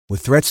With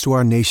threats to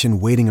our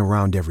nation waiting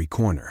around every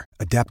corner,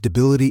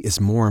 adaptability is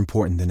more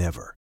important than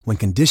ever. When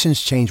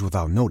conditions change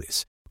without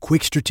notice,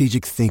 quick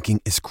strategic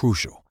thinking is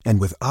crucial.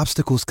 And with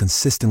obstacles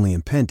consistently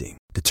impending,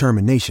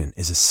 determination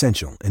is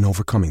essential in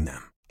overcoming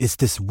them. It's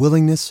this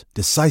willingness,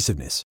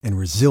 decisiveness, and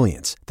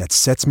resilience that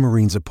sets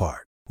Marines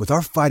apart. With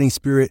our fighting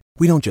spirit,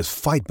 we don't just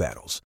fight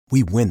battles,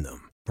 we win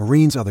them.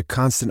 Marines are the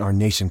constant our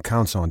nation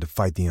counts on to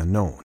fight the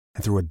unknown.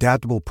 And through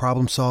adaptable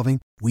problem solving,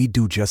 we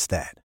do just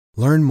that.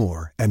 Learn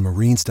more at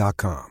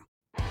marines.com.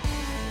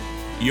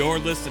 You're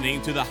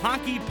listening to the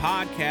Hockey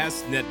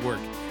Podcast Network,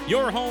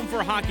 your home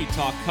for hockey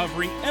talk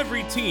covering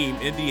every team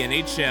in the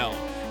NHL.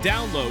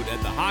 Download at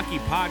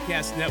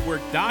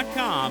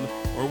thehockeypodcastnetwork.com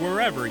or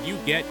wherever you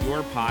get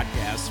your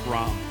podcasts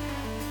from.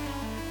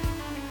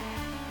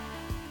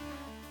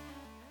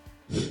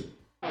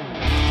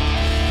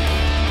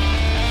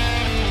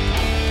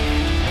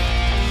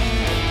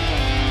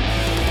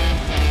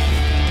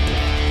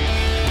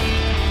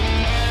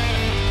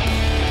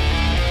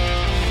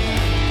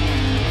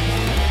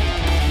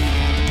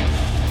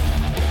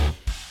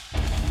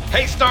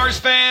 Hey Stars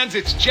fans,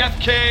 it's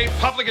Jeff K,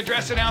 public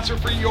address announcer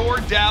for your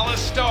Dallas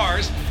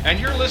Stars, and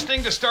you're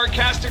listening to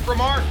Starcastic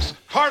Remarks,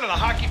 part of the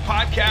Hockey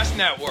Podcast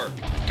Network.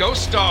 Go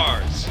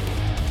Stars!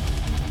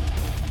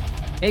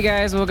 Hey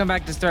guys, welcome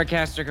back to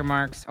Starcastic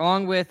Remarks.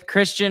 Along with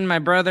Christian, my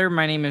brother,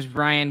 my name is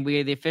Ryan.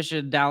 We are the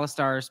official Dallas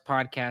Stars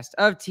podcast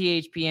of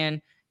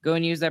THPN. Go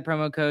and use that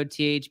promo code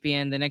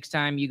THPN the next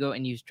time you go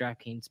and use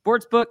DraftKings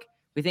Sportsbook.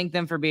 We thank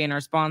them for being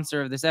our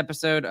sponsor of this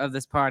episode of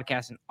this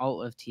podcast and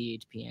all of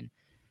THPN.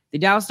 The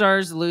Dallas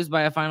Stars lose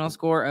by a final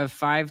score of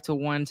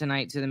 5-1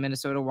 tonight to the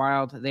Minnesota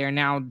Wild. They are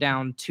now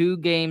down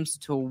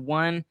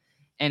 2-1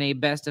 in a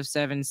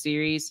best-of-7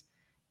 series.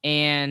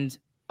 And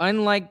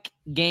unlike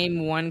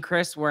Game 1,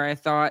 Chris, where I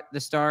thought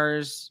the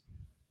Stars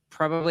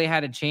probably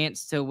had a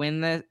chance to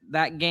win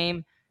that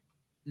game,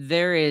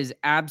 there is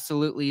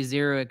absolutely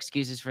zero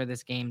excuses for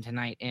this game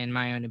tonight, in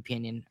my own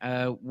opinion.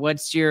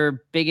 What's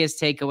your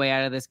biggest takeaway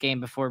out of this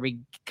game before we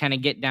kind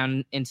of get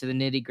down into the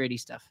nitty-gritty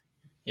stuff?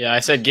 Yeah,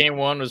 I said Game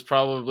 1 was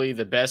probably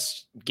the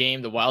best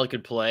game the Wild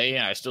could play,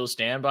 and I still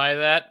stand by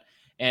that.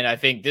 And I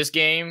think this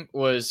game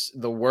was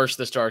the worst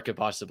the Stars could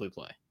possibly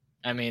play.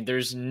 I mean,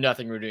 there's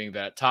nothing redeeming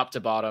about it. Top to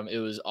bottom, it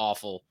was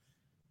awful.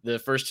 The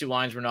first two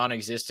lines were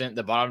non-existent.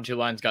 The bottom two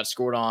lines got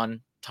scored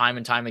on time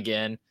and time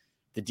again.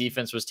 The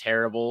defense was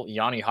terrible.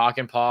 Yanni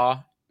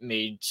Hakanpää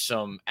made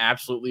some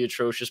absolutely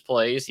atrocious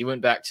plays. He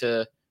went back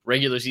to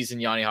regular season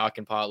Yanni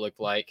Hakanpää, it looked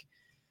like.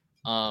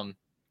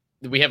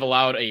 We have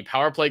allowed a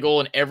power play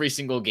goal in every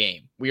single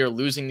game. We are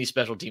losing the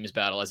special teams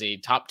battle as a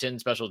top 10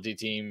 special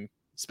teams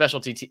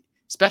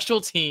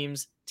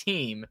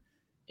team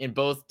in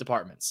both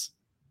departments.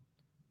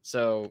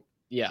 So,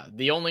 yeah,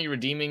 the only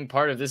redeeming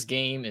part of this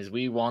game is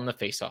we won the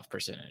faceoff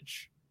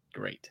percentage.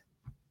 Great.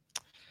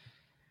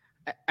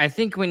 I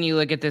think when you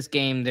look at this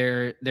game,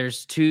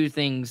 there's two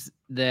things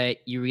that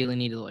you really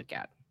need to look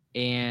at.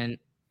 And,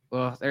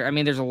 well,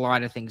 there's a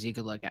lot of things you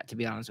could look at, to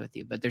be honest with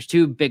you. But there's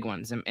two big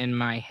ones in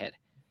my head.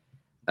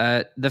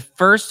 The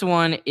first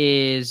one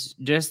is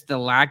just the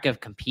lack of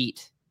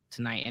compete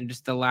tonight and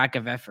just the lack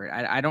of effort.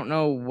 I don't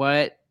know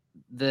what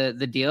the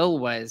deal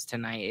was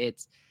tonight.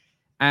 It's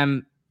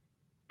I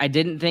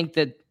didn't think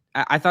that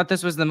I thought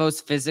this was the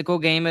most physical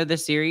game of the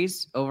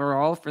series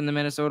overall from the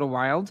Minnesota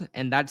Wild,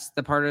 and that's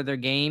the part of their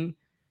game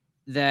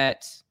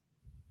that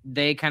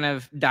they kind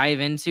of dive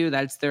into.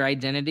 That's their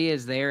identity,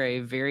 is they're a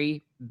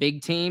very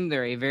big team.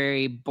 They're a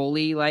very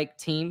bully-like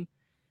team.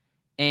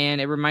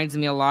 And it reminds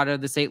me a lot of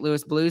the St.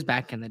 Louis Blues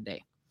back in the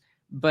day.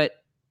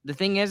 But the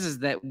thing is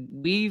that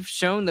we've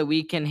shown that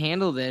we can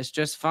handle this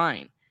just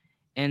fine.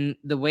 And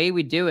the way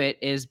we do it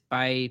is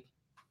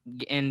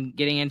and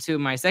getting into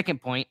my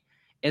second point,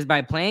 is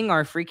by playing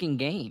our freaking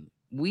game.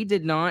 We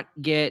did not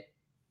get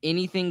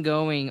anything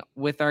going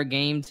with our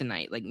game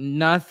tonight. Like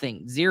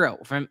nothing, zero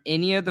from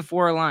any of the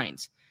four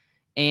lines.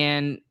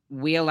 And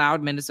we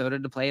allowed Minnesota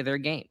to play their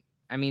game.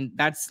 I mean,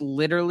 that's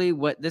literally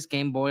what this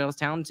game boils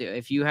down to.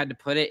 If you had to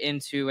put it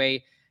into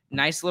a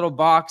nice little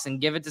box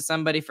and give it to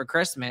somebody for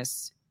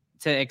Christmas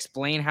to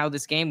explain how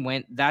this game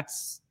went,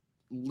 that's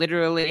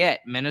literally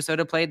it.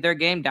 Minnesota played their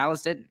game.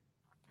 Dallas didn't.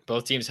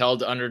 Both teams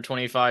held under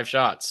 25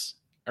 shots,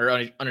 or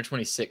under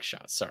 26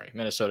 shots. Sorry.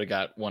 Minnesota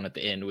got one at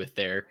the end with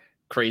their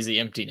crazy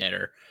empty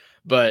netter.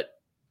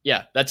 But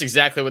yeah, that's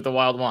exactly what the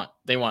Wild want.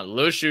 They want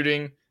low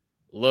shooting,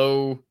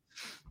 low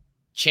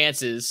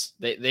chances.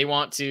 They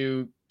want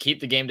to keep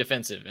the game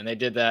defensive, and they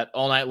did that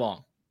all night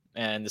long.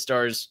 And the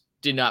Stars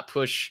did not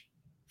push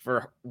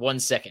for 1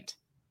 second.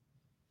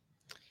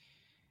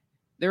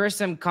 There were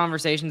some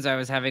conversations I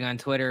was having on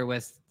Twitter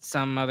with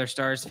some other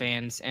Stars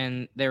fans,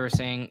 and they were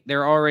saying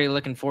they're already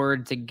looking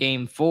forward to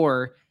Game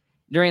 4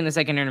 during the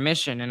second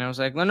intermission. And I was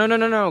like,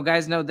 no,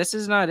 guys, no, this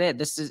is not it.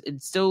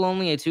 It's still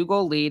only a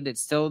 2-goal lead. It's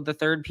still the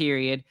third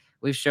period.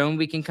 We've shown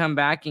we can come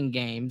back in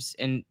games.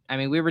 And I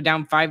mean, we were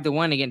down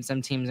 5-1 against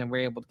some teams and we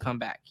were able to come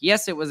back.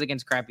 Yes, it was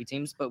against crappy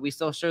teams, but we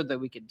still showed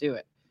that we could do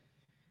it.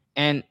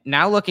 And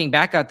now looking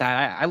back at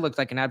that, I looked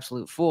like an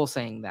absolute fool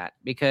saying that,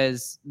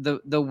 because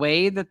the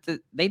way that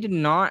they did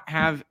not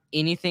have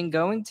anything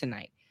going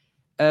tonight.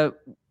 I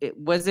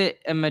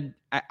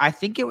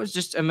think it was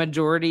just a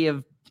majority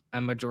of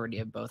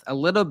both, a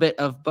little bit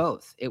of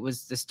both. It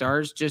was the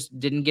Stars just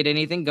didn't get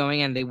anything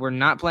going, and they were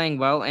not playing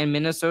well, and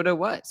Minnesota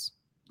was.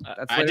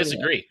 I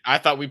disagree. I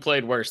thought we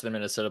played worse than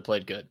Minnesota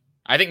played good.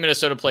 I think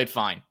Minnesota played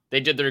fine.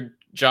 They did their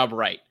job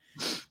right.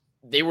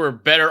 They were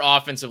better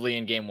offensively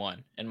in game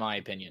one, in my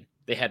opinion.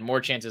 They had more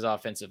chances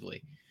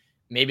offensively.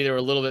 Maybe they were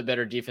a little bit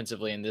better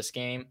defensively in this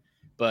game,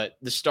 but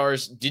the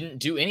Stars didn't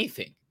do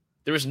anything.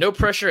 There was no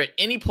pressure at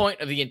any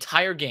point of the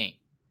entire game.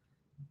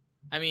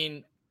 I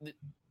mean,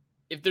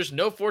 if there's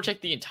no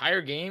forecheck the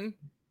entire game,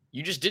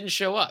 you just didn't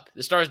show up.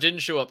 The Stars didn't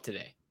show up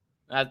today.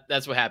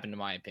 That's what happened, in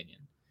my opinion.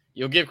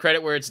 You'll give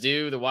credit where it's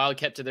due. The Wild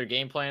kept to their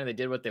game plan. They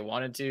did what they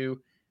wanted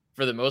to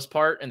for the most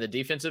part in the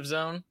defensive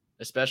zone,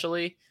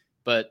 especially.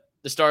 But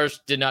the Stars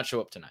did not show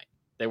up tonight.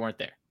 They weren't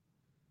there.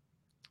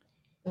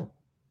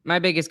 My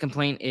biggest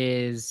complaint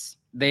is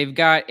they've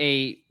got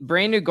a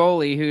brand new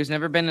goalie who's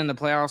never been in the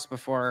playoffs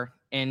before,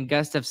 in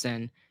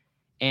Gustafsson.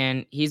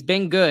 And he's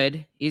been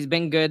good. He's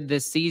been good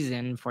this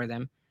season for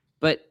them.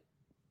 But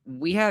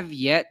we have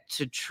yet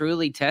to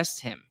truly test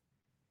him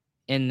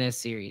in this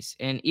series.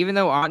 And even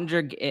though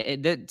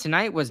Ottinger,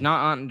 tonight was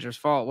not Ottinger's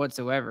fault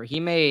whatsoever. He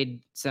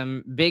made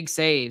some big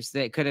saves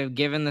that could have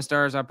given the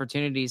Stars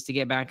opportunities to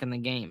get back in the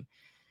game.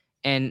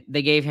 And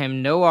they gave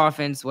him no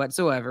offense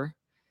whatsoever.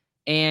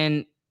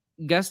 And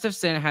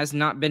Gustafsson has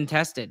not been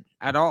tested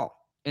at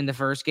all in the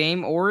first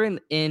game or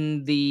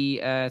in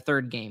the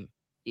third game.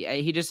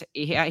 He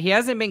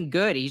hasn't been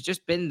good. He's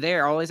just been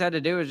there. All he's had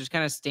to do is just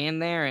kind of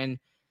stand there, and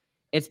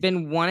it's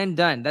been one and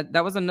done.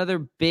 That was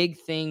another big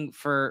thing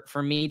for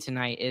me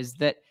tonight, is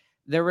that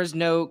there was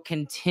no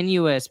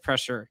continuous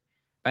pressure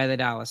by the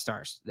Dallas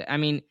Stars. I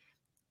mean,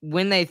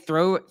 when they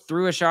threw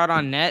a shot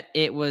on net,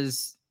 that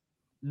was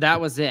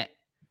it.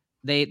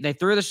 They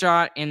threw the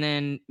shot, and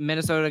then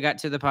Minnesota got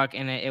to the puck,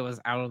 and it was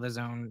out of the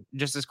zone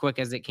just as quick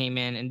as it came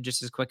in, and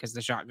just as quick as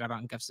the shot got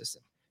on Gustafsson.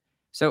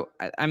 So,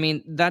 I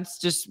mean, that's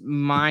just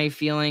my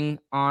feeling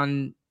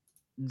on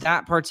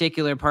that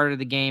particular part of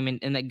the game,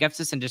 and that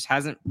Gustafsson just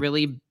hasn't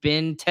really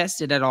been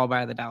tested at all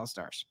by the Dallas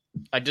Stars.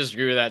 I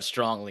disagree with that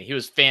strongly. He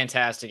was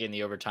fantastic in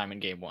the overtime in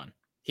game one.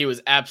 He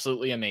was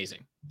absolutely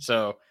amazing.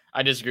 So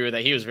I disagree with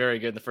that. He was very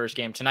good in the first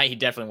game. Tonight, he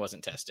definitely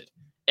wasn't tested.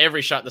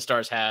 Every shot the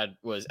Stars had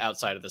was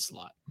outside of the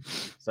slot.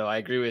 So I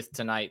agree with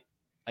tonight.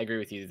 I agree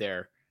with you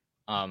there.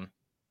 But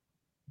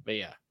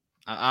yeah,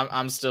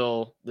 I'm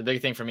still, the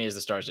big thing for me is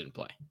the Stars didn't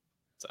play.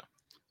 So.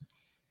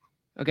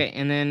 Okay.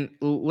 And then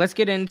let's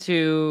get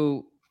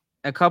into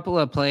a couple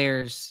of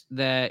players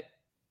that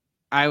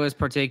I was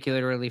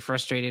particularly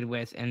frustrated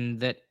with, and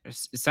that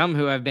some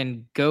who have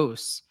been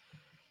ghosts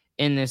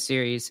in this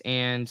series.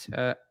 And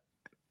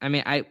I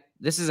mean,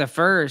 this is a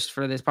first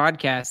for this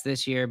podcast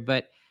this year,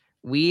 but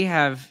we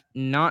have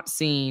not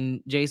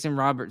seen Jason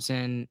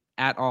Robertson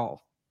at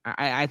all.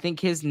 I think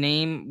his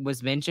name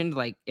was mentioned,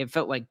 like it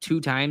felt like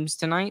 2 times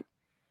tonight,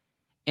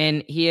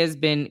 and he has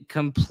been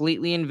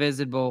completely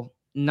invisible,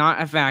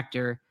 not a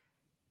factor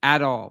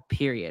at all,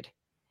 period.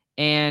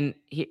 And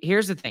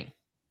here's the thing.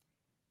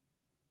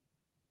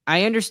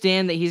 I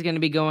understand that he's going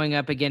to be going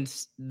up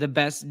against the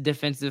best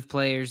defensive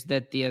players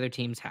that the other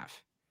teams have.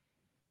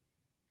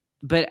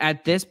 But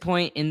at this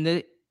point in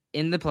the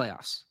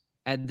playoffs,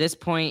 at this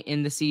point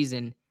in the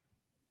season,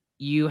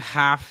 you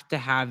have to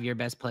have your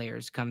best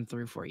players come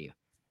through for you.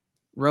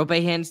 Rope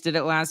Hintz did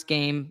it last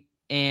game,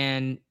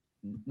 and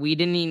we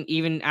didn't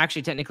even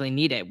actually technically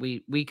need it.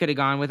 We could have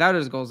gone without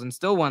his goals and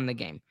still won the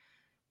game.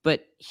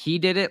 But he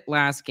did it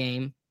last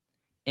game,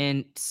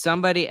 and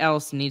somebody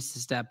else needs to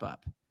step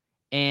up.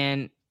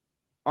 And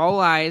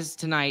all eyes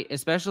tonight,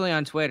 especially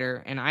on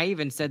Twitter, and I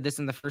even said this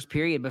in the first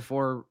period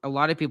before a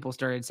lot of people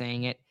started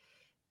saying it,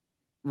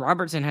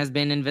 Robertson has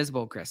been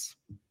invisible, Chris.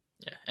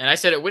 Yeah, and I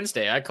said it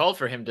Wednesday. I called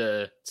for him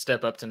to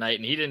step up tonight,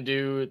 and he didn't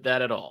do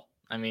that at all.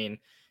 I mean,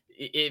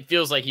 it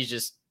feels like he's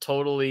just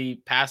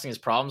totally passing his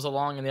problems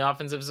along in the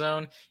offensive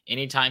zone.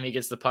 Anytime he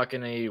gets the puck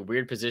in a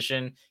weird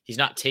position, he's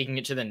not taking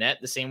it to the net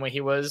the same way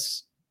he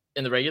was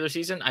in the regular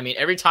season. I mean,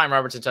 every time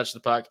Robertson touched the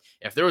puck,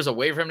 if there was a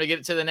way for him to get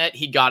it to the net,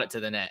 he got it to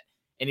the net.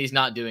 And he's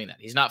not doing that.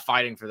 He's not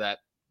fighting for that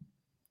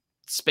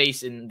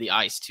space in the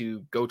ice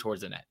to go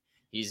towards the net.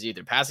 He's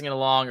either passing it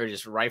along or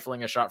just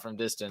rifling a shot from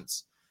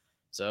distance.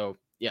 So,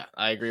 yeah,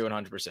 I agree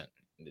 100%.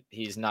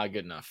 He's not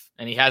good enough.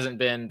 And he hasn't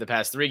been the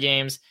past 3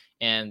 games.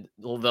 And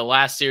the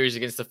last series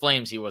against the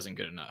Flames, he wasn't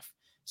good enough.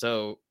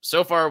 So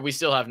far, we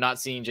still have not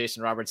seen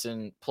Jason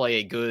Robertson play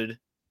a good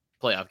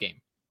playoff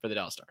game for the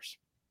Dallas Stars.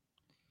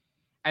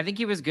 I think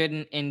he was good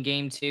in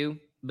game 2,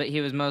 but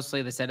he was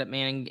mostly the setup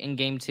man in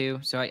game 2.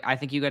 So I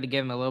think you got to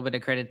give him a little bit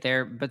of credit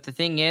there. But the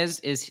thing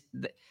is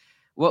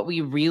what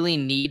we really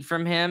need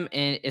from him,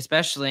 and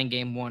especially in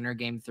game 1 or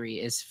game 3,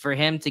 is for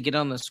him to get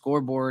on the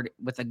scoreboard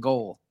with a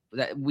goal.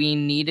 That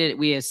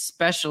we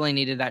especially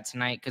needed that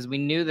tonight, because we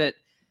knew that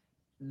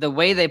the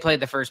way they played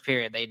the first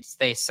period,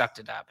 they sucked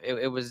it up.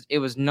 It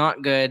was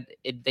not good.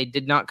 They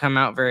did not come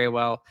out very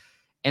well.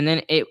 And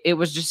then it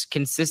was just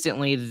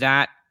consistently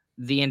that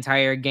the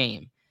entire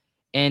game.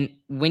 And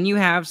when you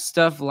have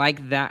stuff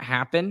like that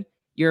happen,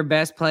 your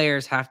best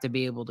players have to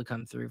be able to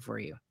come through for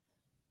you.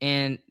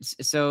 And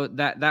so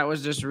that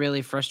was just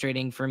really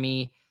frustrating for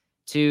me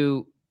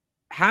to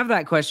have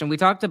that question. We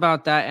talked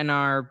about that in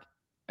our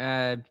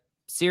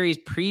series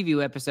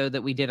preview episode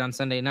that we did on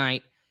Sunday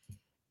night.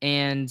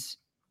 And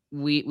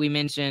we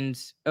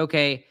mentioned,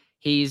 okay,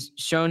 he's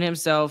shown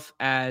himself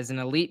as an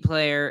elite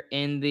player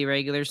in the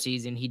regular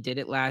season. He did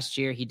it last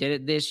year. He did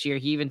it this year.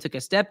 He even took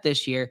a step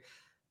this year.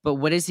 But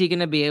what is he going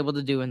to be able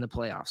to do in the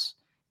playoffs?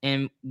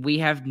 And we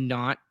have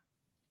not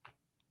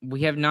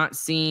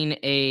seen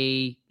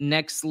a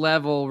next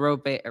level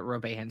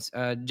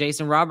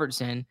Jason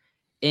Robertson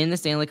in the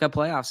Stanley Cup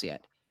playoffs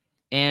yet.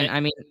 And I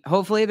mean,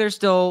 hopefully there's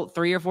still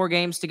 3 or 4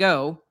 games to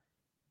go,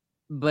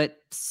 but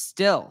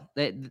still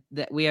that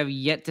we have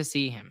yet to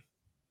see him.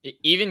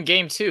 Even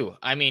game 2,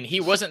 I mean, he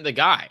wasn't the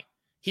guy.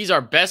 He's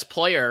our best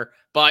player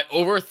by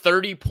over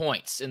 30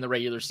 points in the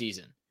regular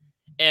season.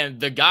 And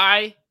the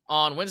guy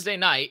on Wednesday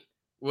night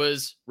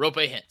was Rope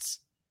Hintz.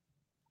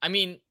 I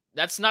mean,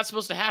 that's not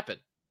supposed to happen.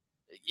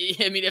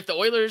 I mean, if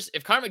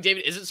Connor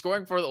McDavid isn't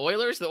scoring for the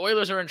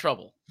Oilers are in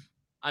trouble.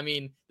 I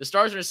mean, the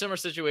Stars are in a similar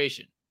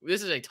situation.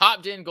 This is a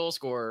top 10 goal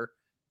scorer,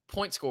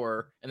 point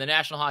scorer in the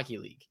National Hockey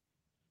League.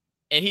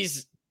 And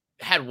he's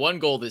had 1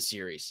 goal this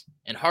series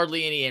and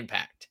hardly any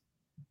impact.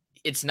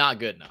 It's not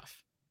good enough.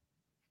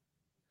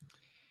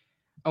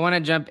 I want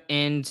to jump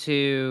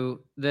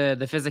into the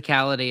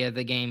physicality of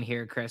the game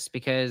here, Chris,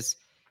 because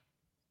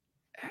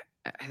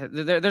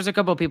there's a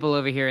couple of people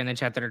over here in the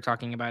chat that are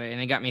talking about it, and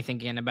it got me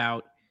thinking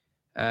about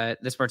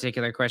this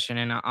particular question,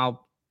 and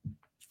I'll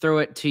throw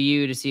it to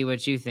you to see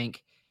what you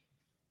think.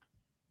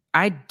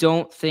 I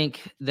don't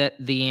think that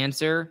the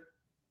answer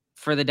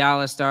for the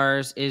Dallas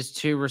Stars is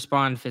to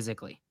respond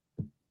physically.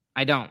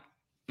 I don't.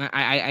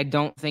 I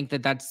don't think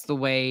that that's the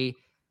way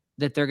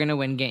that they're going to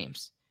win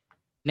games.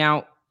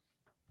 Now,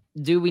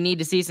 do we need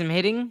to see some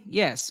hitting?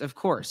 Yes, of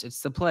course.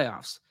 It's the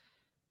playoffs.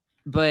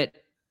 But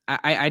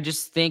I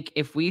just think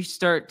if we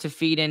start to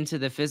feed into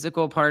the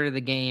physical part of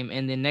the game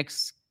in the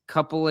next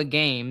couple of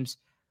games,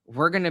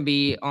 we're going to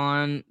be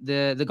on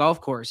the golf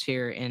course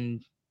here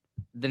in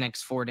the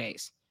next 4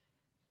 days.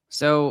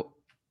 So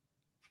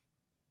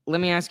let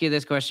me ask you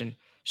this question.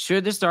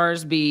 Should the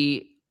Stars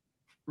be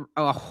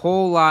a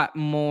whole lot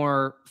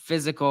more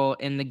physical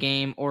in the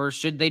game, or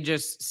should they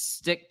just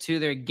stick to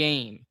their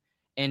game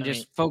and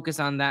focus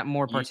on that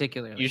more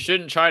particularly? You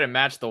shouldn't try to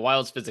match the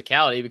Wild's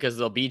physicality because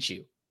they'll beat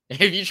you.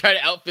 If you try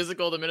to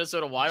out-physical the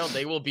Minnesota Wild,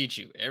 they will beat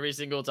you every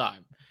single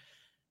time.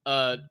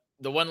 The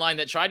one line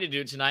that tried to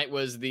do it tonight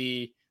was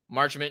the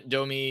Marchment,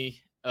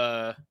 Domi,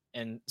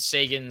 and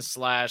Sagan /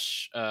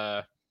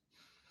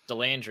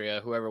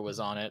 Delandria, whoever was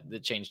on it,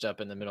 that changed up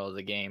in the middle of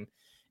the game.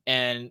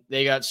 And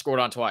they got scored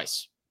on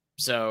twice.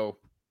 So,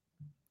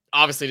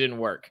 obviously didn't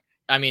work.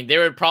 I mean, they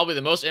were probably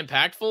the most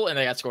impactful, and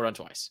they got scored on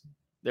twice.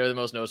 They were the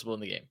most noticeable in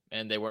the game,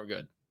 and they weren't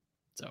good.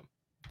 So,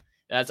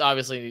 that's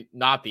obviously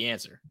not the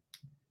answer.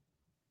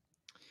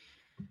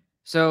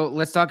 So,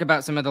 let's talk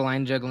about some of the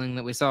line juggling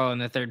that we saw in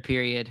the third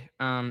period.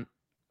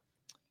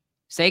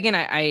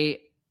 Sagan,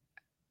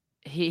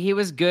 he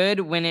was good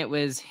when it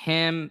was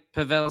him,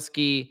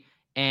 Pavelski,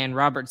 and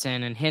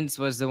Robertson, and Hintz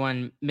was the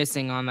one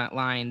missing on that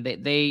line.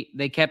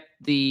 They kept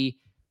the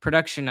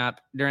production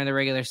up during the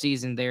regular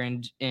season there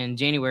in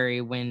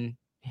January when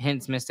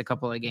Hintz missed a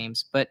couple of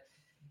games, but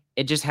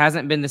it just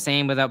hasn't been the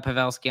same without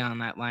Pavelski on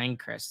that line,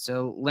 Chris.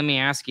 So let me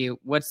ask you,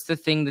 what's the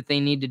thing that they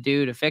need to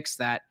do to fix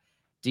that?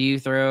 Do you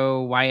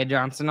throw Wyatt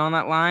Johnson on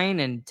that line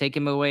and take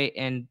him away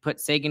and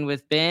put Sagan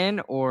with Ben,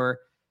 or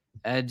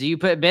do you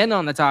put Ben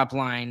on the top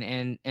line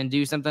and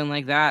do something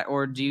like that,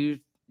 or do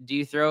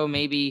you throw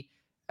maybe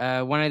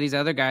one of these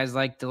other guys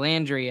like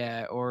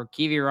Delandria or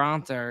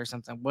Kiviranta or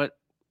something?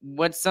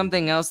 What's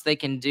something else they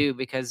can do?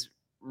 Because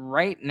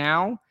right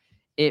now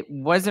it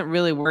wasn't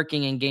really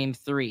working in game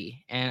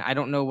 3, and I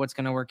don't know what's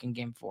going to work in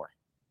game 4.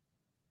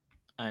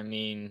 I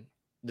mean,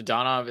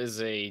 Dodonov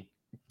is a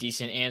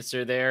decent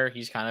answer there.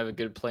 He's kind of a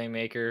good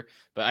playmaker,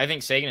 but I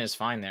think Sagan is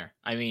fine there.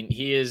 I mean,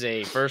 he is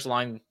a first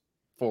line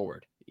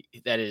forward.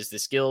 That is the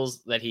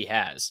skills that he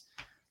has.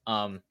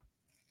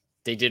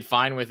 They did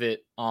fine with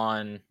it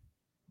on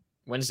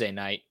Wednesday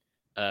night.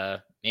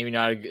 Maybe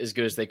not as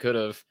good as they could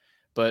have,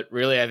 but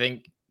really, I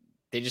think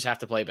they just have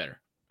to play better.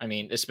 I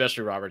mean,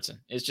 especially Robertson.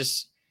 It's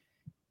just,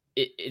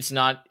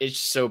 it's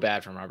so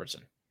bad from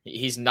Robertson.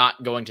 He's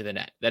not going to the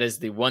net. That is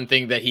the one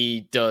thing that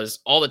he does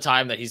all the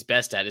time that he's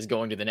best at, is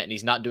going to the net, and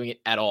he's not doing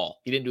it at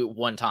all. He didn't do it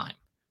one time.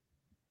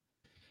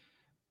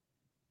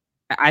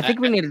 I think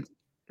the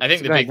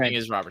big thing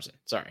is Robertson.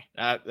 Sorry.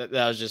 That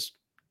was just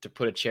to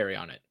put a cherry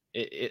on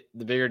it.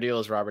 The bigger deal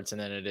is Robertson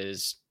than it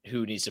is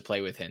who needs to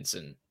play with Hintz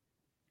and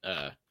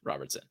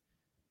Robertson.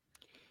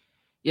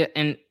 Yeah,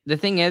 and the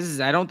thing is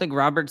I don't think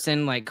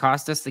Robertson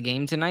cost us the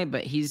game tonight,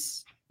 but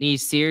he's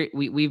serious.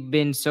 We've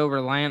been so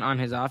reliant on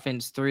his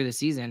offense through the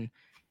season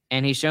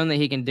and he's shown that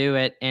he can do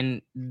it.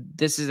 And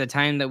this is a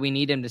time that we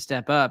need him to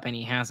step up, and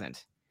he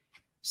hasn't.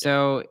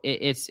 So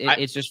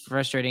it's just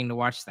frustrating to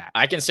watch that.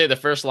 I can say the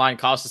first line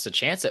cost us a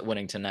chance at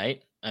winning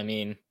tonight. I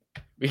mean,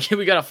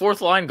 we got a fourth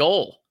line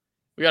goal.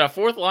 You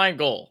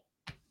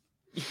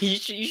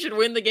should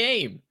win the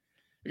game.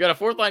 We got a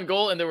fourth line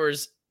goal, and there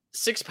was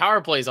 6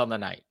 power plays on the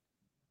night.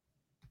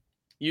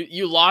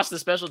 You lost the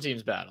special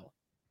teams battle.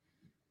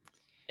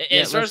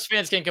 And Stars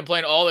fans can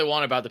complain all they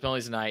want about the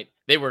penalties tonight.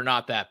 They were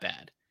not that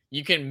bad.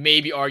 You can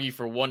maybe argue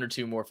for 1 or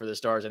 2 more for the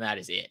Stars, and that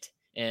is it.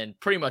 And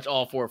pretty much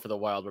all 4 for the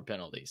Wild were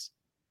penalties.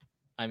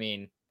 I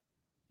mean,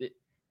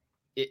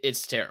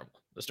 it's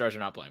terrible. The Stars are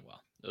not playing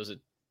well. It was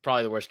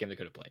probably the worst game they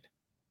could have played.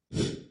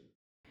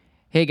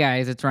 Hey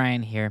guys, it's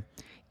Ryan here.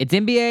 It's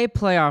NBA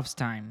playoffs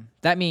time.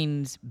 That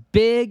means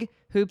big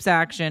hoops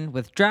action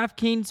with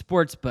DraftKings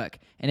Sportsbook,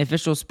 an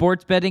official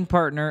sports betting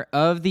partner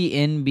of the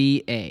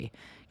NBA.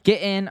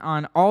 Get in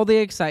on all the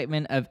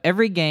excitement of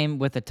every game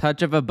with a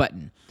touch of a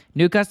button.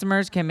 New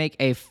customers can make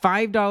a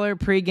 $5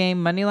 pregame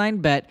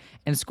moneyline bet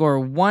and score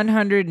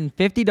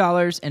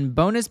 $150 in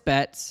bonus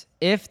bets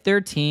if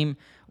their team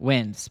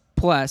wins.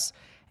 Plus,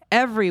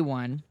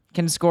 everyone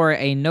can score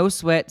a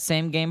no-sweat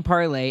same-game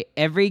parlay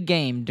every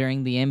game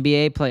during the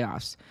NBA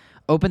playoffs.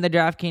 Open the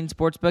DraftKings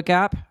Sportsbook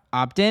app,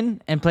 opt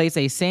in, and place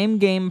a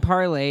same-game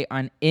parlay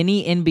on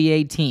any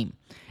NBA team.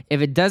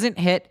 If it doesn't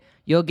hit,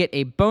 you'll get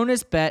a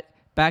bonus bet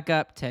back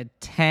up to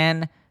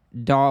 $10.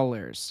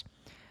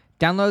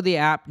 Download the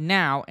app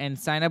now and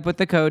sign up with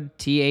the code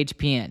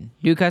THPN.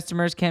 New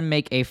customers can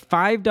make a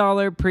 $5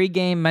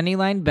 pregame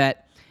moneyline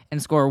bet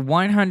and score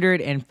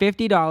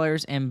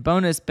 $150 in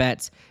bonus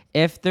bets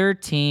if their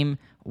team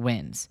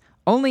wins.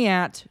 Only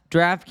at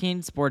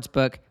DraftKings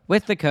Sportsbook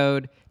with the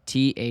code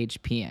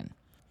THPN.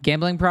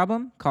 Gambling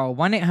problem? Call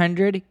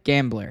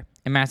 1-800-GAMBLER.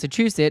 In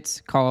Massachusetts,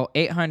 call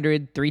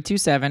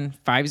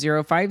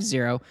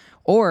 800-327-5050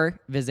 or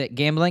visit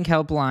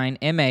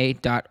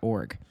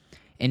gamblinghelplinema.org.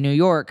 In New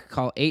York,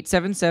 call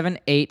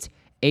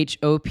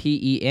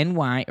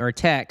 877-8-HOPENY or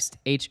text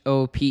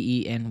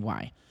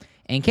HOPENY.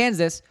 In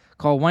Kansas,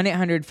 call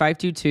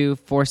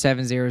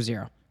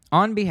 1-800-522-4700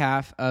 on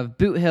behalf of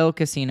Boot Hill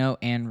Casino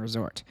and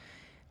Resort.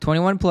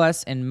 21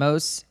 plus in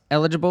most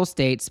eligible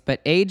states, but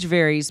age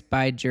varies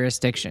by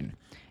jurisdiction.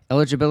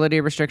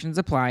 Eligibility restrictions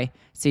apply.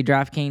 See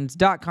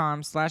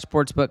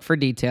DraftKings.com/sportsbook for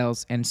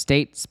details and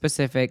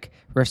state-specific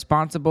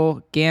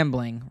responsible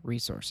gambling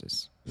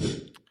resources.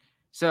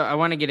 So I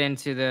want to get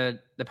into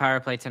the power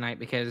play tonight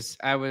because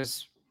I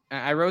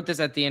wrote this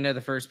at the end of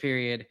the first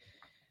period.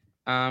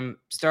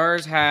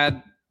 Stars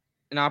had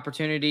an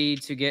opportunity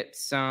to get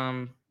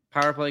some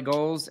power play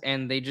goals,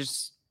 and they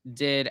just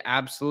did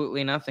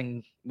absolutely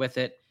nothing with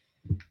it.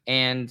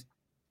 And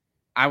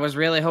I was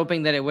really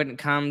hoping that it wouldn't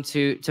come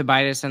to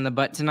bite us in the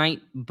butt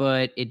tonight,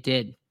 but it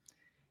did.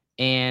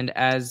 And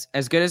as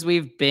good as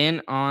we've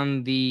been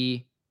on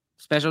the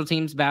special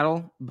teams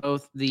battle,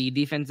 both the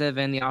defensive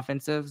and the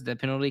offensive, the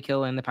penalty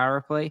kill and the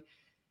power play,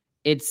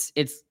 it's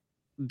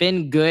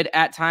been good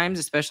at times,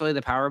 especially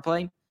the power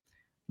play.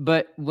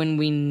 But when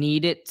we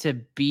need it to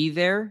be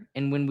there,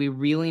 and when we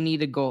really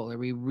need a goal, or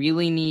we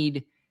really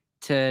need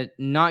to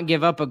not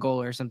give up a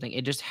goal or something,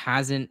 it just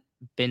hasn't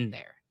been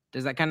there.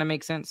 Does that kind of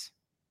make sense?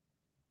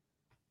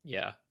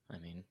 Yeah, I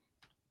mean,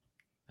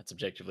 that's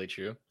objectively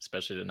true,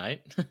 especially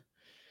tonight.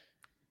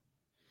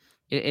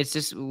 It's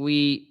just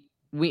we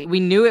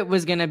knew it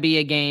was going to be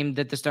a game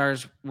that the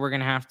Stars were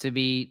going to have to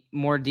be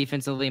more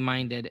defensively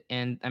minded,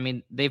 and I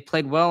mean they've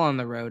played well on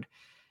the road,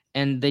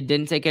 and they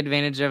didn't take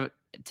advantage of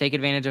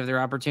their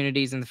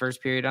opportunities in the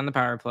first period on the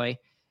power play.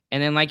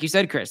 And then, like you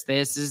said, Chris,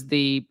 this is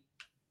the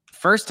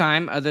first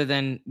time, other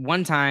than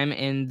one time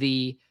in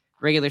the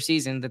regular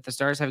season, that the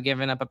Stars have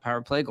given up a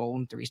power play goal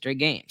in 3 straight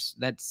games.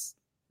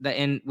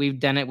 And we've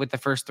done it with the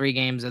first 3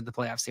 games of the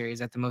playoff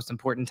series at the most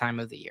important time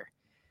of the year.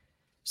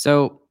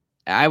 So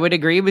I would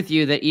agree with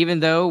you that even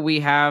though we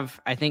have,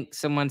 I think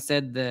someone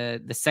said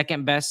the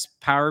second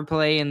best power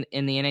play in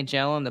the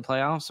NHL in the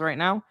playoffs right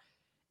now,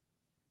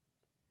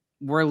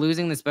 we're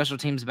losing the special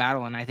teams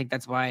battle. And I think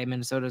that's why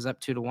Minnesota's up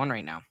 2-1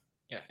 right now.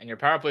 Yeah, and your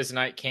power plays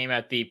tonight came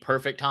at the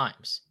perfect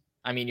times.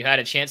 I mean, you had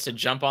a chance to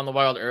jump on the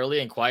Wild early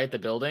and quiet the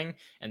building,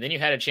 and then you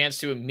had a chance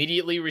to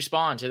immediately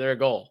respond to their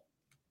goal.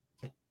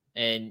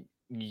 And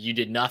you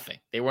did nothing.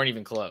 They weren't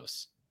even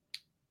close.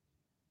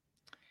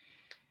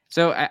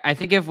 So I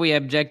think if we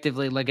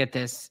objectively look at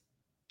this,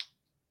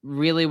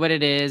 really what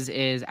it is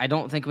I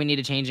don't think we need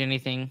to change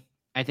anything.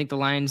 I think the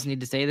Lions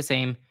need to stay the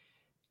same.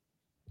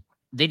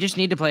 They just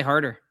need to play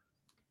harder.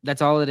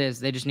 That's all it is.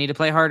 They just need to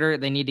play harder.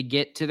 They need to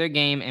get to their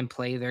game and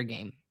play their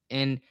game.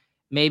 And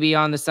maybe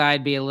on the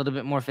side be a little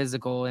bit more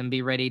physical and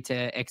be ready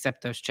to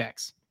accept those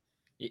checks.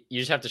 You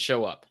just have to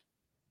show up.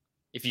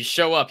 If you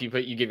show up, you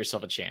give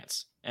yourself a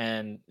chance.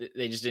 And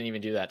they just didn't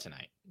even do that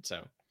tonight.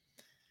 So,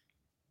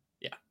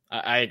 yeah,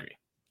 I agree.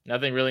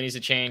 Nothing really needs to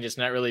change. It's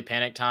not really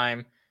panic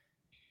time.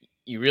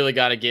 You really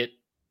got to get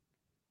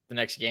the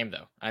next game,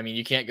 though. I mean,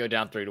 you can't go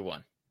down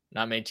 3-1.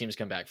 Not many teams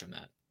come back from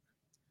that.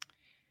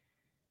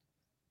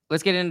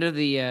 let's get into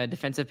the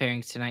defensive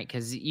pairings tonight,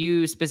 because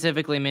you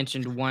specifically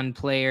mentioned one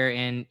player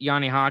in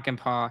Yanni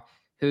Hockenpah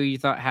who you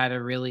thought had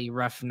a really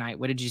rough night.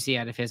 What did you see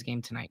out of his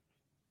game tonight?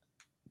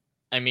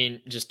 I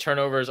mean, just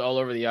turnovers all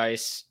over the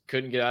ice.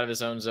 Couldn't get out of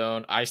his own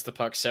zone. Iced the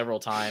puck several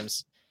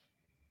times.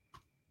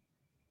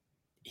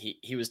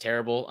 He was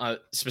terrible.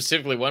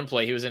 Specifically, one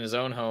play, he was in his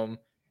own home,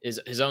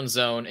 his own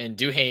zone, and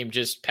Duhaime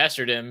just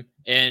pestered him,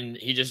 and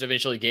he just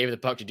eventually gave the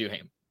puck to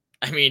Duhaime.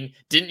 I mean,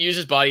 didn't use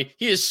his body.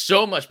 He is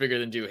so much bigger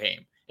than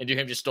Duhaime, and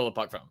Duhaime just stole the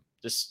puck from him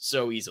just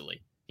so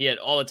easily. He had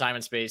all the time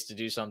and space to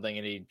do something,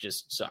 and he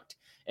just sucked.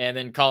 And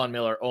then Colin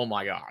Miller, oh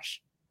my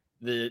gosh.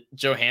 The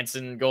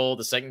Johansson goal,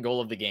 the second goal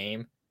of the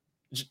game,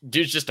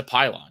 dude's just a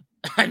pylon.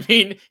 I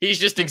mean, he's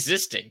just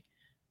existing.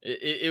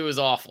 It was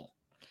awful.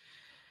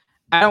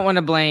 I don't want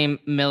to blame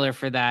Miller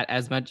for that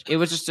as much. It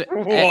was just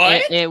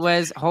what? It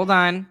was. Hold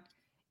on.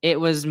 It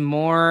was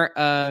more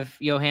of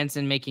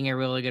Johansson making a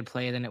really good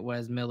play than it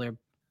was Miller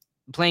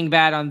playing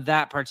bad on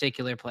that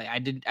particular play. I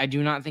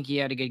do not think he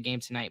had a good game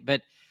tonight,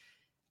 but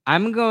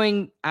I'm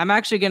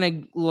actually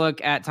going to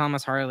look at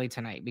Thomas Harley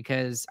tonight,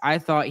 because I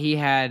thought he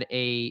had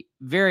a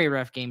very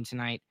rough game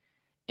tonight.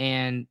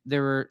 And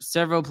there were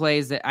several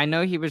plays that I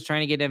know he was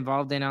trying to get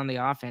involved in on the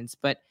offense,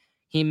 but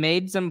he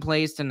made some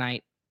plays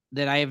tonight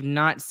that I have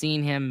not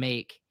seen him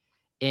make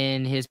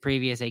in his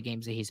previous 8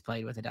 games that he's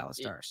played with the Dallas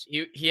Stars.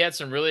 He had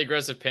some really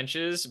aggressive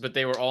pinches, but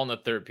they were all in the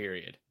third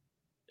period,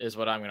 is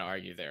what I'm going to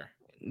argue there.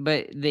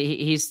 But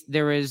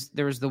there was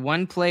the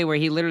one play where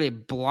he literally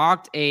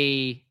blocked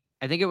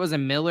I think it was a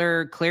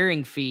Miller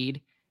clearing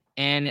feed,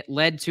 and it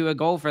led to a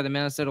goal for the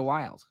Minnesota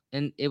Wild,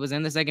 and it was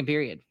in the second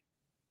period.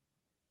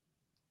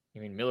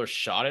 You mean Miller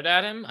shot it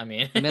at him? I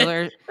mean,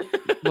 Miller.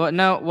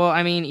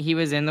 I mean, he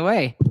was in the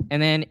way,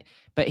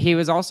 but he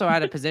was also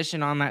out of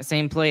position on that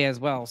same play as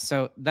well.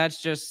 So that's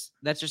just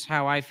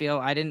how I feel.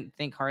 I didn't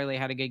think Harley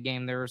had a good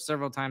game. There were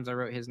several times I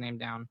wrote his name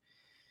down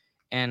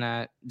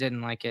and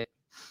didn't like it.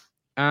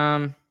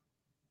 I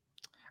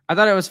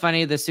thought it was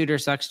funny, the Suter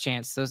sucks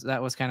chance.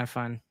 That was kind of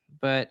fun,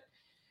 but.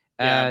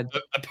 But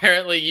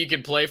apparently you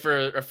can play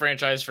for a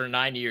franchise for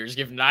 9 years,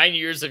 give 9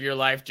 years of your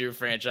life to a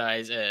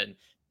franchise, and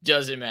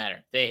doesn't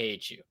matter. They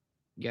hate you.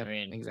 Yeah, I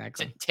mean,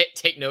 exactly.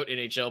 Take note,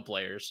 NHL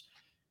players.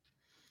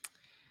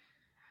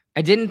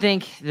 I didn't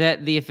think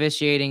that the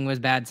officiating was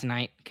bad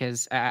tonight,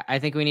 because I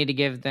think we need to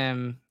give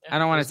them. I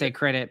don't want to say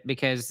credit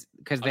because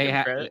they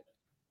have.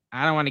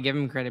 I don't want to give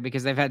them credit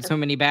because they've had so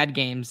many bad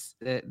games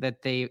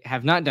that they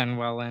have not done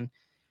well in.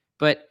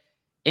 But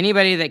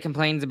anybody that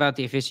complains about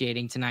the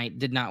officiating tonight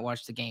did not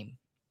watch the game.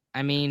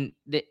 I mean,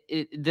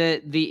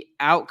 the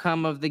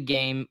outcome of the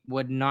game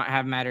would not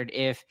have mattered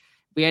if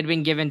we had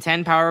been given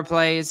 10 power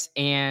plays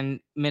and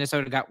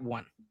Minnesota got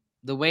 1.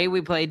 The way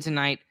we played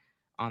tonight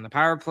on the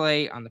power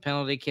play, on the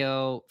penalty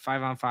kill,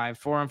 5-on-5,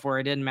 4-on-4,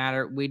 it didn't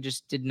matter. We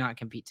just did not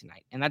compete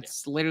tonight. And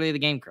that's literally the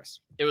game, Chris.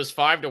 It was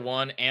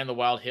 5-1, and the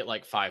Wild hit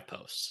like 5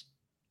 posts.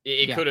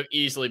 It could have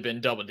easily been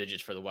double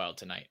digits for the Wild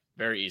tonight.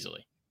 Very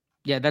easily.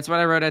 Yeah, that's what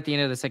I wrote at the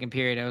end of the second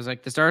period. I was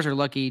like, the Stars are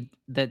lucky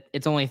that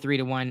it's only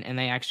 3-1 and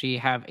they actually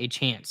have a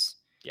chance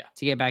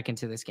to get back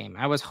into this game.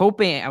 I was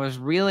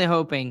really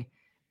hoping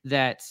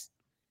that,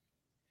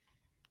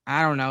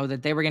 I don't know,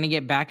 that they were going to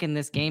get back in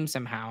this game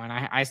somehow. And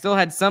I still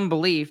had some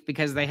belief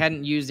because they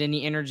hadn't used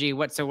any energy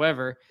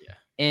whatsoever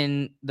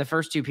in the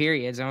first 2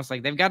 periods. I was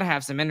like, they've got to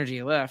have some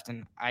energy left.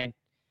 And I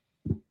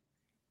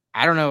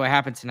don't know what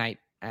happened tonight.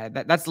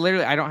 That's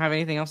literally, I don't have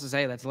anything else to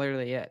say. That's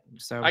literally it.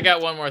 So I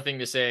got one more thing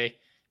to say.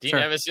 Dean Sure.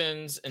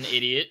 Evason's an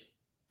idiot.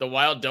 The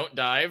Wild don't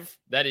dive.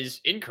 That is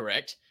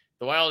incorrect.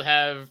 The Wild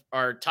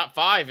are top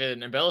 5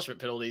 in embellishment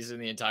penalties in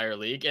the entire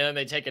league, and then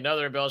they take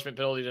another embellishment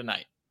penalty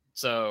tonight.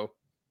 So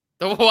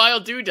the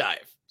Wild do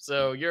dive.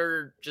 So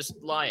you're just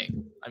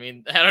lying. I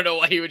mean, I don't know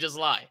why you would just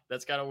lie.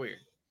 That's kind of weird.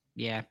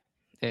 Yeah,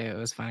 it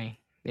was funny.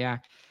 Yeah.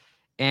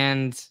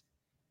 And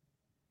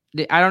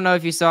I don't know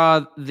if you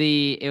saw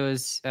it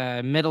was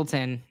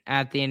Middleton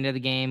at the end of the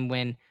game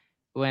when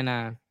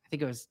I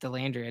think it was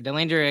Delandria.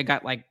 Delandria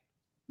got like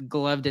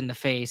gloved in the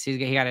face. He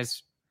got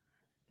it's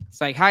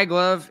like high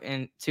glove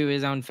and to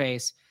his own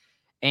face.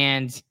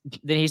 And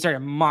then he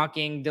started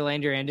mocking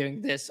Delandria and doing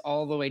this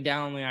all the way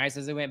down the ice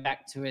as he went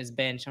back to his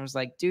bench. I was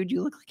like, dude,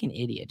 you look like an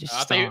idiot. Just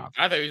stop.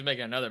 I thought he was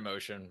making another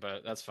motion,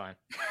 but that's fine.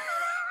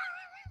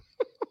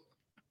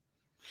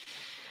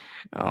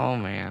 Oh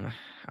man.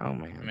 I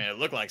mean, it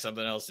looked like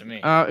something else to me.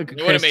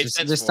 It would have made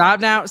sense. Just stop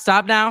now.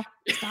 Stop now.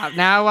 Stop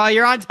now while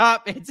you're on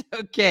top. It's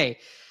okay.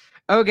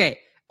 Okay.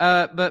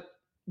 But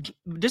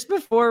just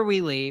before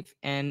we leave,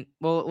 and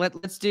well,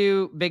 let's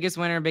do biggest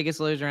winner, biggest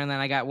loser, and then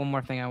I got one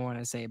more thing I want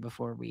to say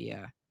before we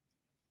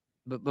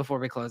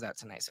close out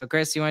tonight. So,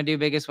 Chris, you want to do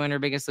biggest winner,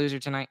 biggest loser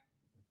tonight?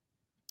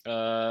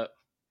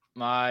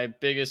 My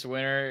biggest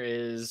winner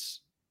is.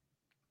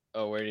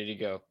 Oh, where did he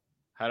go?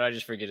 How did I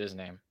just forget his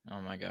name?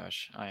 Oh my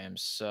gosh, I am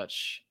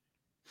such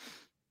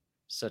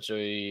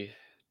a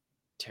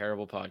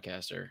terrible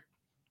podcaster.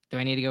 Do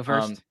I need to go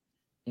first?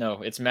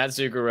 No, it's Matt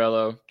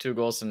Zuccarello. 2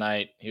 goals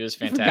tonight. He was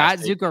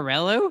fantastic. You forgot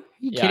Zuccarello?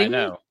 You kidding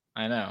me?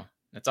 I know.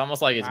 It's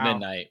almost like it's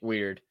midnight.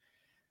 Weird.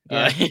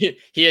 Yeah.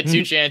 He had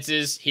 2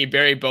 chances. He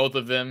buried both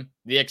of them.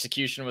 The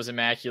execution was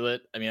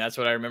immaculate. I mean, that's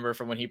what I remember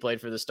from when he played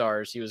for the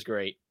Stars. He was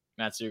great.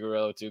 Matt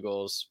Zuccarello, 2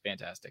 goals.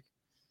 Fantastic.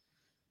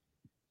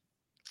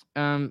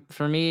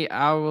 For me,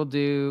 I will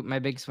do my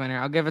biggest winner.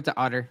 I'll give it to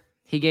Otter.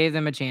 He gave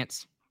them a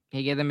chance.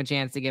 He gave them a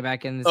chance to get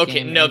back in this game.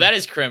 Okay, no, that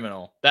is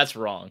criminal. That's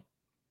wrong.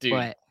 Dude.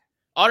 What?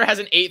 Otter has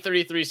an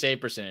 .833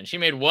 save percentage. He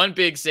made 1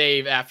 big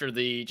save after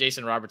the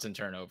Jason Robertson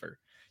turnover.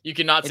 You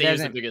cannot say he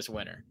was the biggest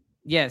winner.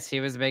 Yes, he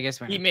was the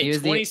biggest winner. He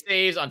made 20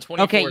 saves on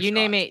 24 Okay,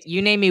 shots.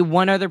 You name me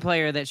one other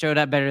player that showed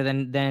up better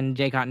than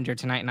Jay Cottinger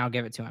tonight, and I'll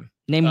give it to him.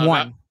 Name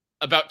one.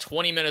 About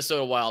 20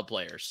 Minnesota Wild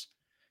players.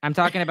 I'm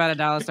talking about a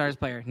Dallas Stars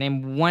player.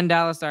 Name one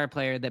Dallas Star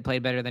player that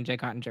played better than Jay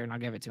Cottinger, and I'll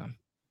give it to him.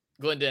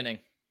 Glendening.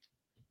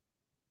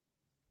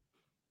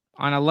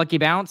 On a lucky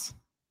bounce?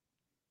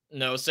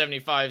 No,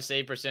 75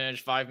 save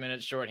percentage, 5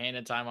 minutes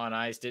shorthanded time on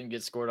ice, didn't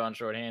get scored on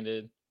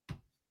shorthanded.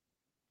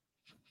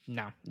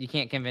 No, you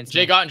can't convince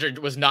me. Jay Cottinger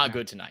was not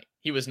good tonight.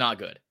 He was not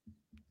good.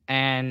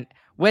 And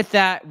with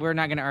that, we're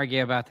not going to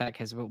argue about that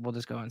because we'll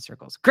just go in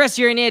circles. Chris,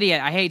 you're an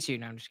idiot. I hate you.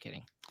 No, I'm just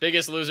kidding.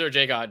 Biggest loser,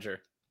 Jay Cottinger.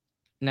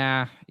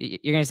 Nah,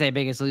 you're going to say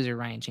biggest loser,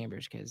 Ryan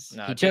Chambers, because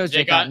he chose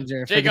Jay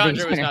Cottinger. Jay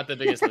Cottinger was not the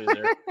biggest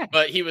loser,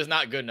 but he was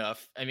not good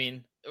enough. I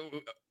mean,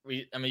 I'm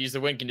going to use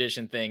the win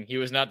condition thing. He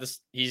was not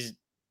this. He's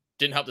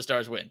didn't help the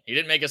Stars win. He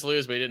didn't make us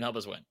lose, but he didn't help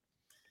us win.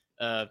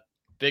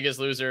 Biggest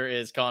loser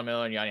is Colin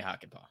Miller and Yanni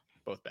Hakanpää.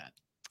 Both bad.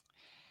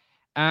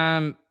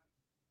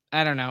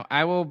 I don't know.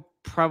 I will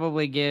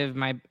probably give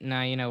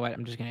no, you know what?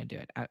 I'm just going to do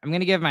it. I'm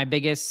going to give my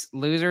biggest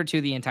loser to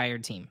the entire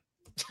team.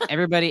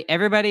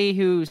 Everybody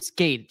who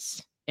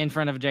skates in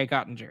front of Jay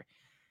Cottinger.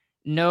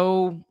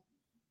 No,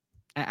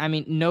 I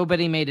mean,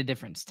 nobody made a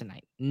difference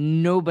tonight.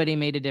 Nobody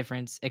made a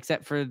difference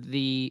except for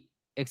Jay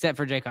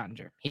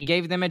Cottinger. He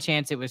gave them a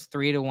chance. It was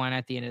 3-1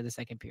 at the end of the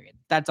second period.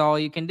 That's all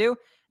you can do.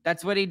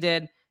 That's what he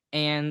did.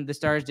 And the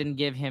Stars didn't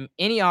give him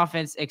any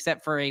offense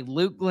except for a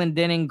Luke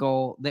Glendening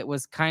goal that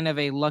was kind of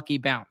a lucky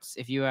bounce,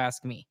 if you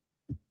ask me.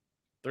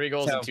 3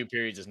 goals in 2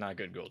 periods is not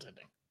good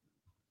goaltending.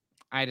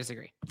 I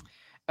disagree.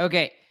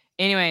 Okay.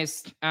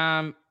 Anyways,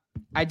 I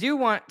do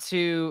want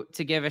to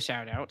give a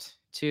shout out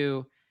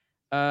to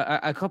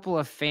a couple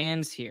of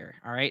fans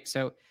here. All right.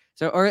 So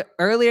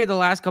earlier the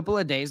last couple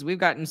of days, we've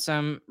gotten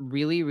some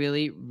really,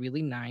 really,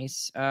 really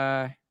nice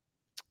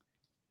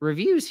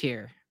reviews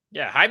here.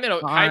 Yeah, hi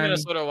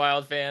Minnesota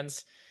Wild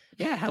fans.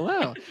 Yeah,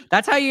 hello.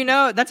 That's how you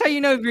know. That's how you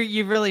know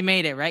you've really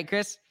made it, right,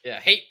 Chris? Yeah,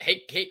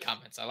 hate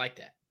comments. I like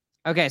that.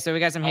 Okay, so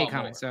we got some hate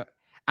comments. So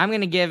I'm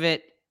gonna give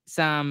it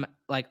some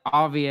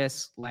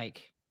obvious I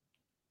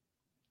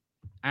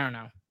don't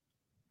know.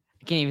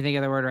 I can't even think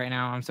of the word right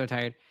now. I'm so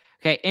tired.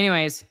 Okay,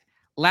 anyways,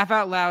 laugh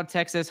out loud,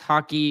 Texas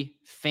hockey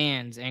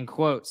fans, and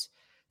quotes.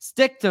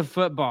 Stick to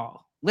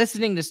football.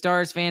 Listening to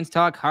Stars fans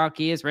talk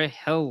hockey is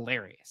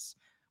hilarious.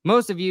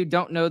 Most of you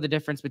don't know the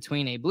difference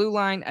between a blue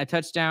line, a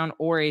touchdown,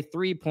 or a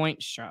 3-point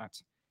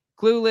shot.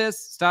 Clueless,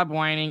 stop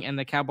whining, and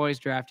the Cowboys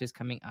draft is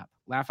coming up.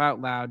 Laugh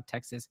out loud,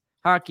 Texas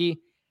hockey.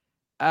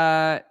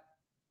 Does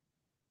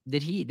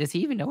he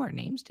even know our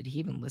names? Did he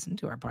even listen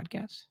to our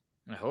podcast?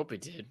 I hope he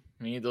did.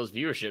 We need those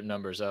viewership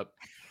numbers up.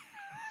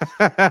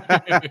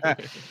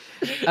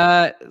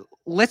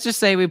 Let's just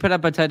say we put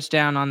up a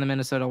touchdown on the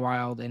Minnesota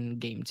Wild in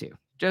game 2.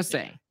 Just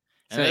saying.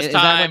 And so this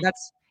time,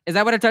 is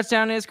that what a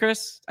touchdown is,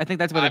 Chris? I think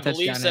that's what a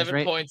touchdown is, right? I believe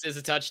 7 points is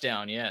a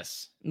touchdown,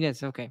 yes.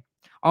 Yes, okay.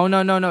 Oh,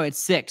 no, it's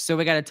 6. So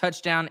we got a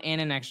touchdown and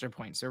an extra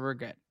point, so we're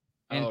good.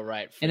 And,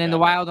 right. And then the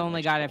Wild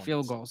only got a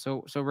field goal,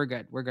 so we're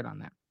good. We're good on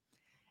that.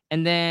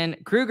 And then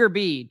Kruger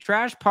B,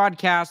 trash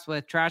podcast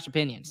with trash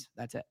opinions.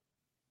 That's it.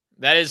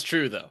 That is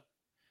true, though.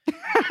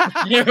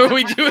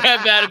 We do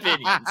have bad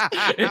opinions.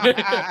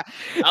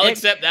 I'll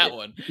accept that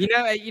one.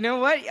 You know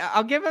what?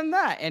 I'll give him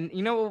that. And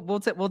we'll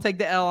take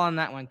the L on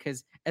that one,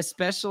 because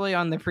especially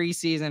on the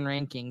preseason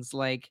rankings,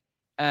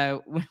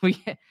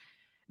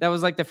 that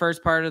was the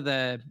first part of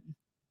the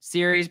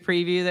series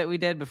preview that we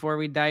did before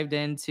we dived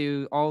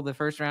into all the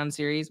first round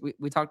series.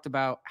 We talked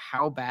about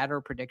how bad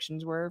our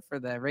predictions were for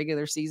the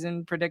regular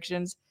season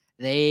predictions.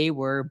 They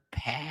were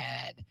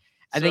bad.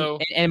 I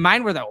think, and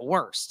mine were the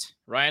worst.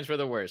 Ryan's were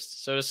the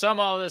worst. So to sum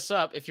all this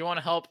up, if you want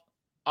to help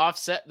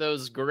offset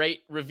those great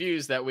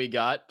reviews that we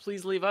got,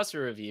 please leave us a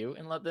review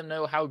and let them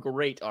know how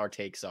great our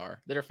takes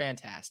are. They're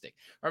fantastic.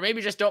 Or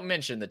maybe just don't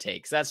mention the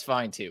takes. That's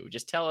fine too.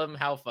 Just tell them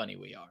how funny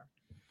we are.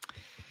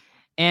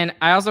 And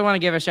I also want to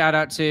give a shout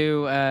out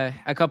to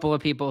a couple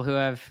of people who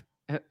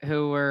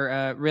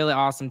were really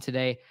awesome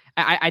today.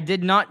 I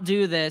did not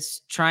do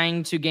this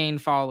trying to gain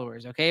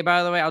followers. Okay.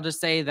 By the way, I'll just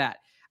say that.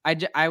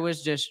 I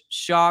was just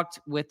shocked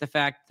with the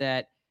fact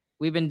that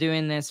we've been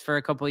doing this for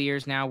a couple of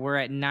years now.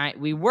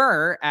 We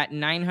were at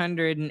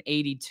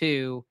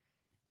 982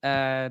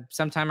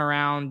 sometime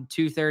around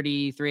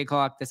 2:30, 3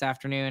 o'clock this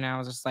afternoon. I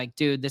was just like,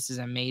 dude, this is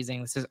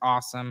amazing. This is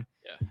awesome.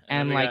 Yeah.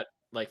 And we got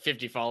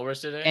 50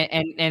 followers today.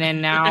 And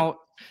then now,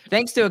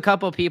 thanks to a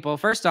couple of people.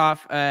 First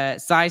off,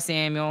 Cy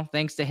Samuel,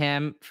 thanks to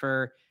him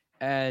for,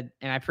 and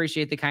I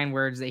appreciate the kind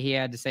words that he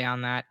had to say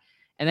on that.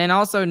 And then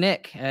also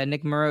Nick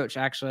Maroch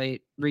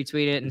actually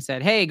retweeted and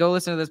said, hey, go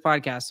listen to this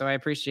podcast. So I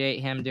appreciate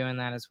him doing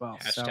that as well.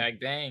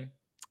 Hashtag bang.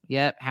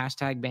 Yep.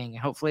 Hashtag bang.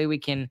 Hopefully we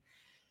can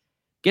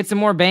get some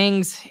more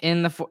bangs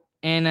in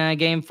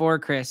game 4,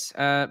 Chris.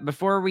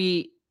 Before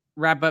we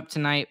wrap up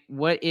tonight,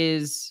 what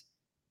is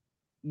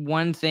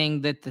one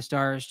thing that the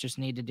Stars just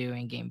need to do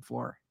in game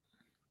 4?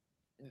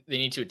 They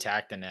need to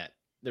attack the net.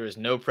 There is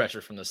no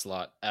pressure from the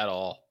slot at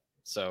all.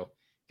 So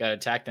got to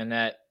attack the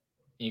net.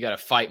 And you got to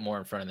fight more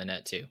in front of the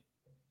net too.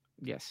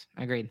 Yes,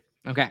 agreed.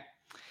 Okay.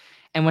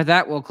 And with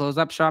that, we'll close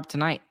up shop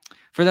tonight.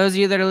 For those of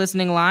you that are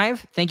listening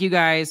live, thank you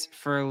guys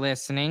for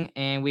listening,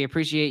 and we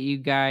appreciate you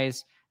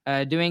guys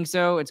doing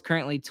so. It's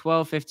currently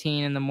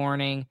 12:15 in the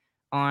morning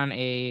on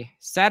a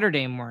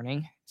Saturday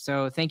morning,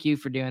 so thank you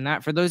for doing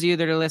that. For those of you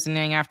that are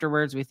listening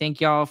afterwards, we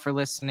thank y'all for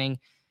listening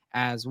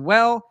as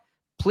well.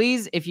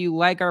 Please, if you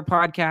like our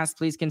podcast,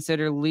 please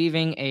consider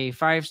leaving a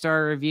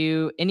 5-star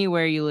review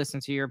anywhere you listen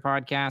to your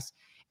podcast.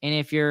 And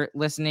if you're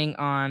listening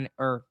on,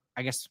 or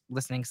I guess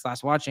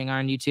listening/watching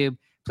on YouTube,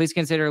 please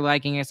consider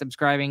liking and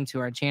subscribing to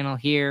our channel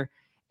here,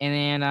 and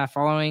then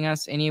following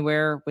us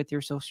anywhere with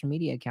your social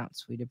media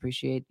accounts. We'd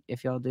appreciate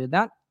if y'all do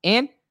that.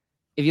 And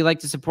if you'd like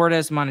to support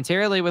us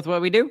monetarily with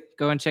what we do,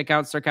 go and check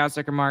out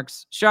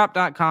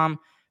StarcasticRemarksShop.com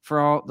for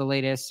all the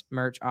latest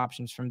merch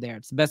options from there.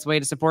 It's the best way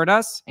to support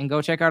us, and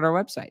go check out our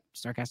website,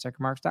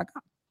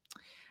 StarcasticRemarks.com.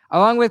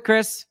 Along with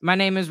Chris, my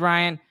name is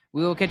Ryan.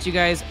 We will catch you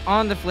guys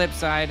on the flip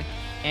side.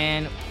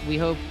 And we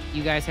hope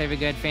you guys have a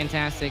good,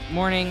 fantastic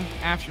morning,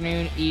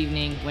 afternoon,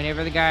 evening,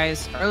 whenever the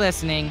guys are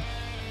listening.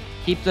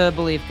 Keep the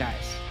belief,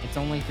 guys. It's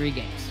only 3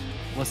 games.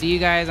 We'll see you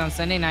guys on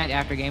Sunday night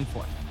after game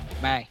 4.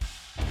 Bye.